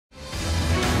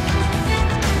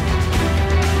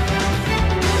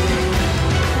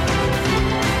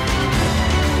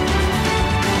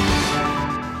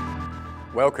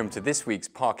Welcome to this week's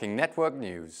Parking Network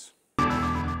News.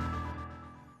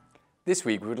 This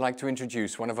week we would like to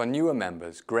introduce one of our newer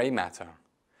members, GrayMatter.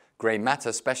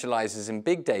 GrayMatter specializes in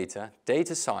big data,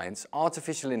 data science,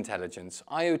 artificial intelligence,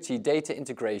 IoT data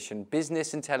integration,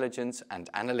 business intelligence and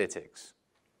analytics.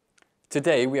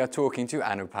 Today we are talking to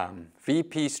Anupam,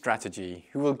 VP Strategy,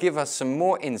 who will give us some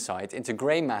more insight into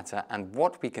GrayMatter and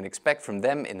what we can expect from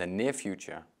them in the near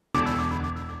future.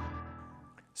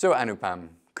 So Anupam,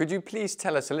 could you please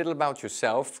tell us a little about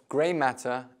yourself,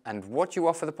 GrayMatter, and what you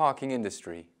offer the parking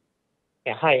industry?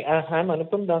 Yeah, hi, I'm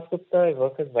Anupam Dasgupta. I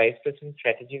work as Vice President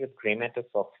Strategy with GrayMatter's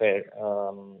software.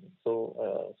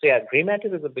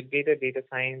 GrayMatter's is a big data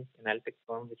science analytics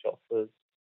firm which offers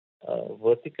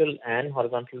vertical and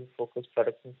horizontal focused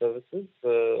products and services.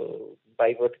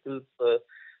 By verticals,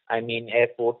 I mean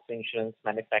airports, insurance,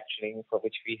 manufacturing, for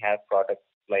which we have products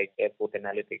like airport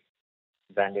analytics,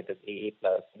 branded as AA+,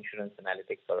 insurance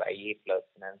analytics or IA+,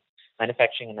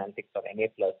 manufacturing analytics or NA+.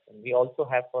 And we also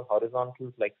have for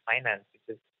horizontals like finance,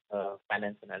 which is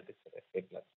finance analytics or SA+.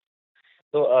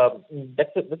 So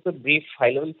that's a brief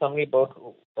high-level summary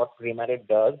about what GrayMatter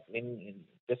does.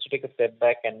 Just to take a step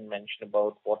back and mention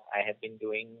about what I have been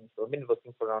doing. So I've been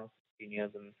working for around 15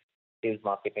 years in sales,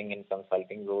 marketing, and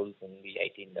consulting roles in the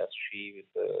IT industry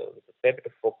with a fair bit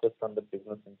of focus on the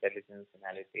business intelligence,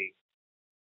 analytics,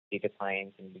 data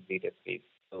science, and big data space.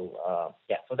 So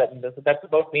that's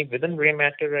about me. Within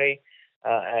GrayMatter,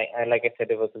 I like I said,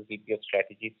 I was a VP of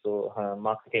strategy. So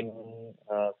marketing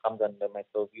comes under my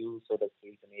purview. So does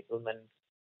sales enablement,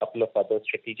 a couple of other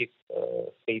strategic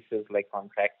spaces like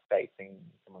contract pricing,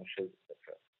 commercials,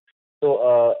 etc.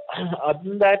 So other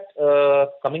than that,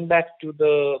 coming back to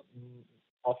the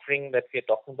offering that we are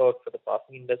talking about for the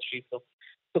parking industry. So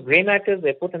GrayMatter's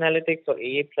Airport Analytics or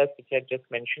AA+, which I just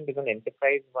mentioned, is an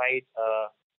enterprise-wide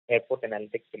airport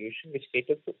analytics solution which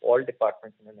caters to all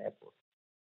departments in an airport.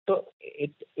 So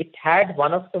it had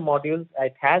one of the modules.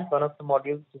 It has one of the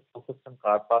modules which is focused on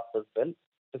car parks as well,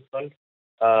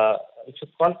 which is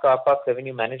called Car Park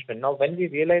Revenue Management. Now, when we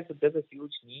realized that there's a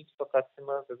huge need for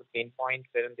customers, there's a pain point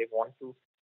wherein they want to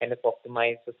kind of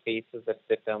optimize the spaces at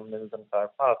the terminals and car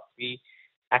parks, we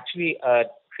actually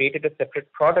created a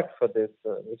separate product for this,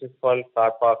 which is called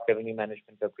Car Park Revenue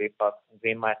Management or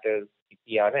GrayMatter's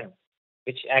CPRM,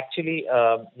 which actually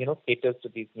caters to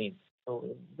these needs.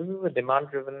 So this is a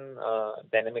demand-driven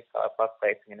dynamic car park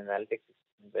pricing and analytics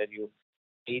system where you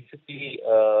basically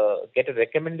get a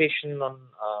recommendation on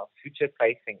future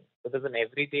pricing. So there's an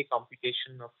everyday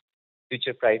computation of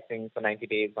future pricing for 90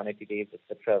 days, 180 days,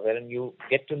 etc., wherein you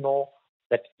get to know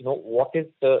that what is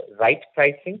the right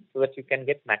pricing so that you can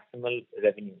get maximal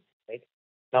revenue. Right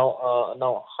now,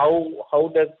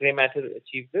 how does GrayMatter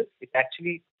achieve this? It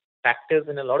actually factors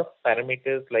in a lot of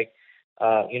parameters like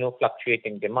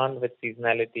fluctuating demand with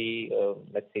seasonality,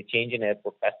 let's say change in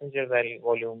airport passenger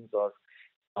volumes or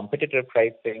competitor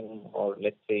pricing, or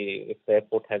let's say if the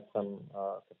airport has some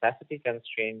capacity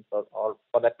constraints, or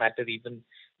for that matter even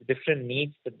different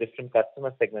needs that different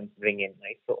customer segments bring in.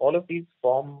 Right, so all of these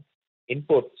form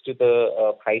inputs to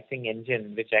the pricing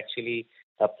engine, which actually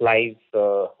applies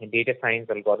data science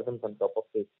algorithms on top of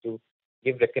this to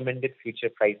give recommended future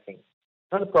pricing.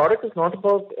 Now, the product is not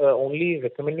about only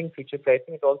recommending future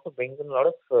pricing. It also brings in a lot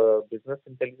of business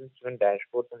intelligence-driven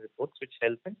dashboards and reports, which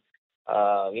help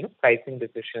in pricing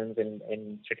decisions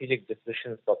and strategic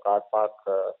decisions for car park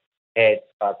heads,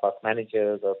 car park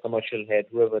managers, or commercial head,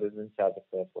 whoever is in charge of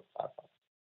the airport car park.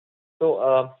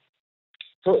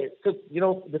 So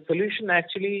the solution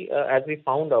actually, as we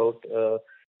found out,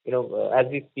 as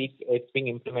we speak, it's being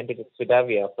implemented at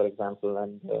Swedavia, for example,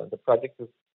 and the project is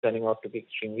turning out to be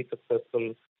extremely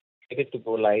successful. It is to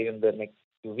go live in the next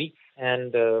few weeks.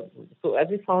 And so as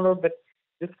we found out that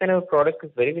this kind of product is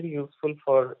very, very useful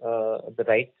for the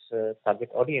right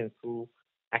target audience who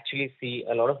actually see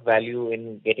a lot of value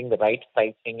in getting the right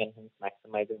pricing and hence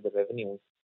maximizing the revenues.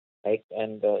 Right,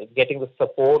 and getting the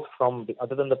support from,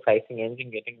 other than the pricing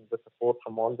engine, getting the support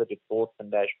from all the reports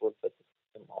and dashboards that the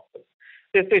system offers.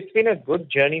 So it's been a good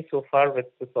journey so far with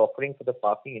this offering for the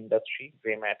parking industry,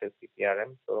 GrayMatter's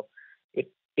CPRM. So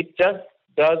it just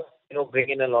does bring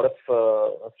in a lot of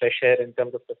fresh air in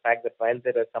terms of the fact that while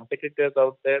there are competitors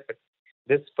out there, but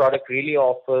this product really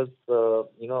offers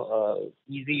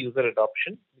easy user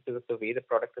adoption because of the way the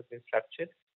product has been structured.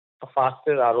 A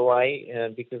faster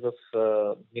ROI because of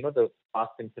the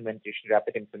fast implementation,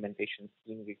 rapid implementation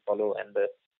scheme we follow, and the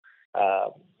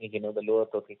the lower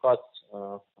total cost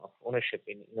of ownership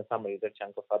in a summary, the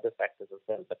chunk of other factors as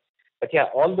well. But yeah,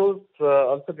 all those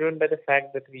also driven by the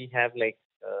fact that we have like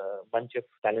a bunch of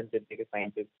talented data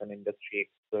scientists and industry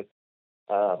experts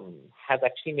has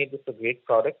actually made this a great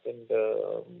product, and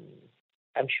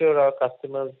I'm sure our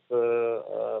customers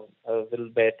will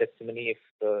bear testimony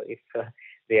if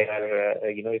they are,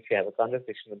 if you have a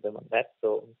conversation with them on that.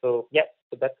 So yeah,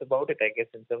 so that's about it, I guess,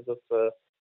 in terms of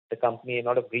the company.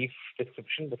 Not a brief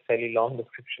description, but fairly long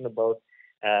description about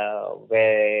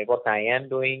what I am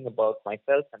doing, about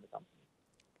myself and the company.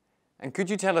 And could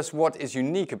you tell us what is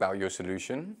unique about your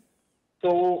solution?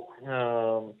 So,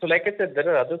 like I said, there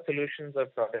are other solutions or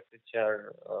products which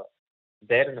are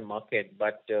there in the market,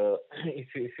 but if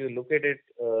you look at it,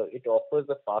 it offers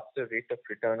a faster rate of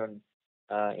return on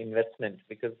investment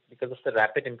because of the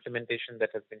rapid implementation that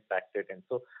has been factored in.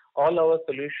 So all our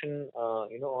solution,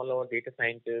 all our data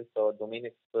scientists or domain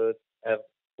experts have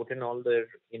put in all their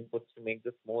inputs to make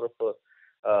this more of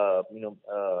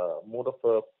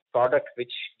a product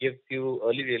which gives you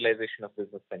early realization of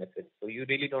business benefits. So you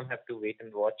really don't have to wait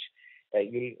and watch.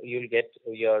 You'll get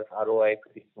your ROI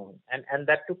pretty soon, and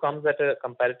that too comes at a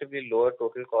comparatively lower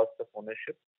total cost of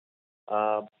ownership,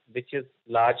 which is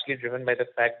largely driven by the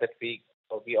fact that we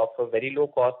offer very low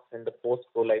costs in the post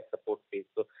go live support phase.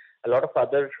 So a lot of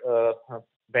other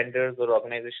vendors or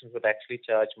organizations would actually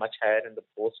charge much higher in the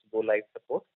post go live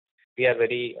support. We are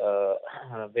very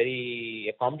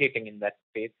very accommodating in that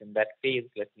phase,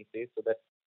 let me say, so that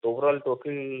the overall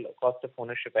total cost of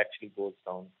ownership actually goes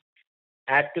down.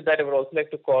 Add to that, I would also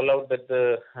like to call out that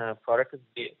the product is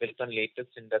built on latest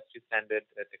industry standard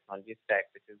technology stack,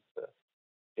 which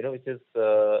is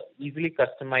easily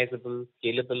customizable,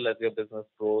 scalable as your business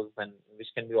grows, and which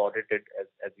can be audited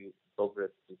as you progress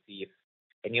to see if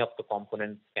any of the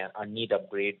components need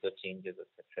upgrades or changes,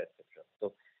 etc., etc.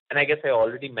 So, and I guess I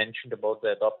already mentioned about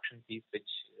the adoption piece, which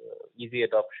easy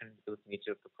adoption because of the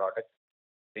nature of the product,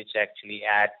 which actually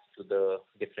adds to the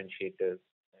differentiators.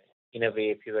 In a way,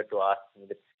 if you were to ask me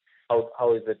that,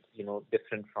 how is it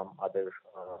different from other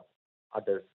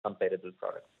comparable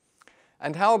products?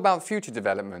 And how about future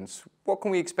developments? What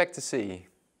can we expect to see?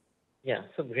 Yeah,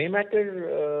 so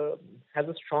GrayMatter has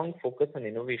a strong focus on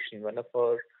innovation. One of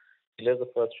our pillars of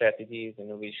our strategy is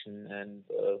innovation, and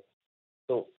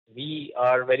so we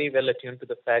are very well attuned to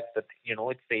the fact that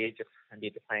it's the age of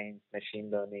data science,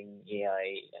 machine learning,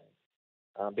 AI,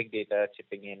 and big data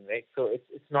chipping in, right? So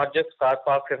it's not just car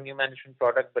park revenue management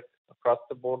product, but across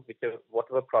the board,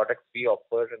 whatever products we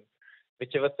offer and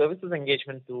whichever services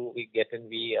engagement tool we get in,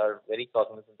 we are very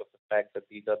cognizant of the fact that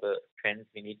these are the trends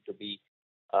we need to be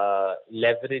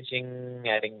leveraging,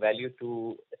 adding value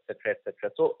to, etc.,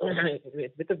 etc. So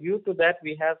with a view to that,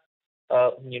 we have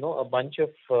a bunch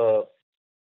of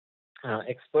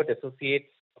expert associates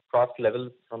across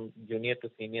levels from junior to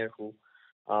senior who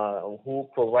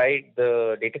provide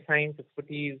the data science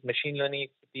expertise, machine learning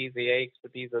expertise, AI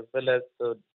expertise, as well as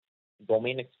the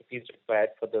domain expertise required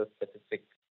for the specific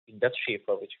industry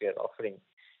for which we are offering.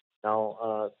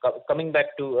 Now, coming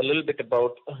back to a little bit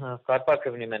about car park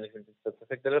revenue management in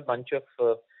specific, there are a bunch of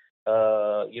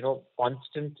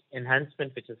constant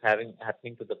enhancement which is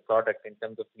happening to the product in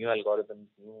terms of new algorithms,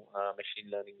 new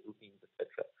machine learning routines,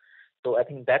 etc. So I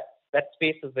think that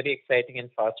space is very exciting and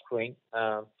fast growing.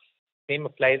 Same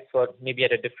applies for maybe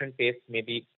at a different pace,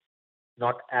 maybe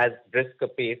not as brisk a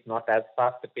pace, not as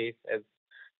fast a pace as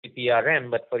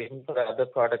CPRM, but even for other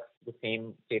products, the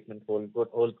same statement holds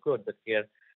good. That we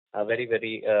are very,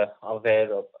 very aware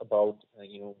about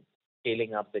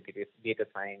scaling up the data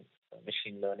science,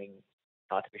 machine learning,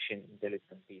 artificial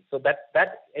intelligence piece. So that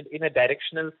in a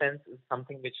directional sense is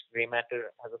something which GrayMatter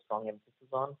has a strong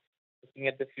emphasis on. Looking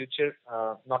at the future,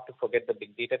 not to forget the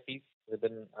big data piece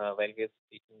within while we are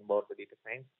speaking about the data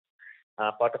science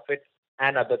part of it,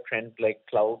 and other trends like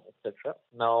cloud, etc.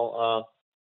 Now,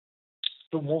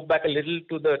 to move back a little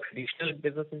to the traditional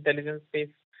business intelligence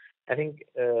space, I think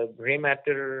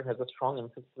GrayMatter has a strong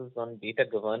emphasis on data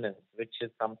governance, which is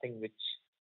something which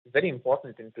is very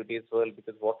important in today's world,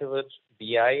 because whatever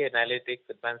BI analytics,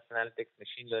 advanced analytics,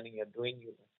 machine learning you're doing,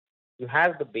 you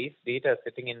have the base data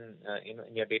sitting in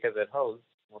your data warehouse,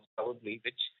 most probably,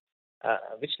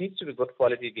 which needs to be good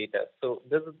quality data. So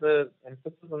this is the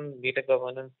emphasis on data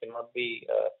governance cannot be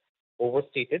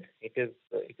overstated. It is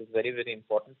very, very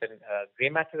important, and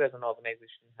GrayMatter as an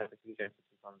organization has a huge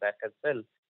emphasis on that as well,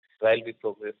 while we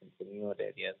progress into newer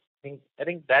areas. I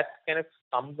think that kind of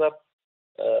sums up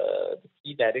the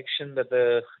key direction that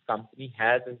the company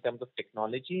has in terms of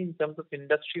technology. In terms of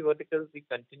industry verticals, we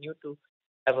continue to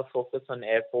have a focus on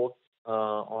airports,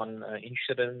 on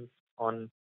insurance, on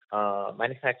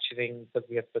manufacturing, because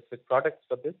we have specific products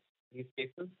for these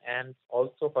cases, and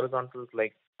also horizontals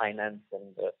like finance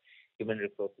and human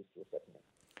resources to a certain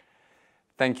extent.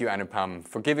 Thank you, Anupam,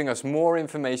 for giving us more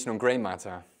information on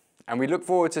GrayMatter. and we look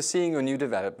forward to seeing your new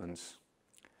developments.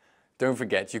 Don't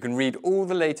forget, you can read all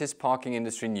the latest parking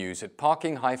industry news at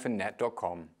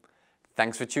parking-net.com.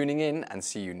 Thanks for tuning in and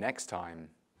see you next time.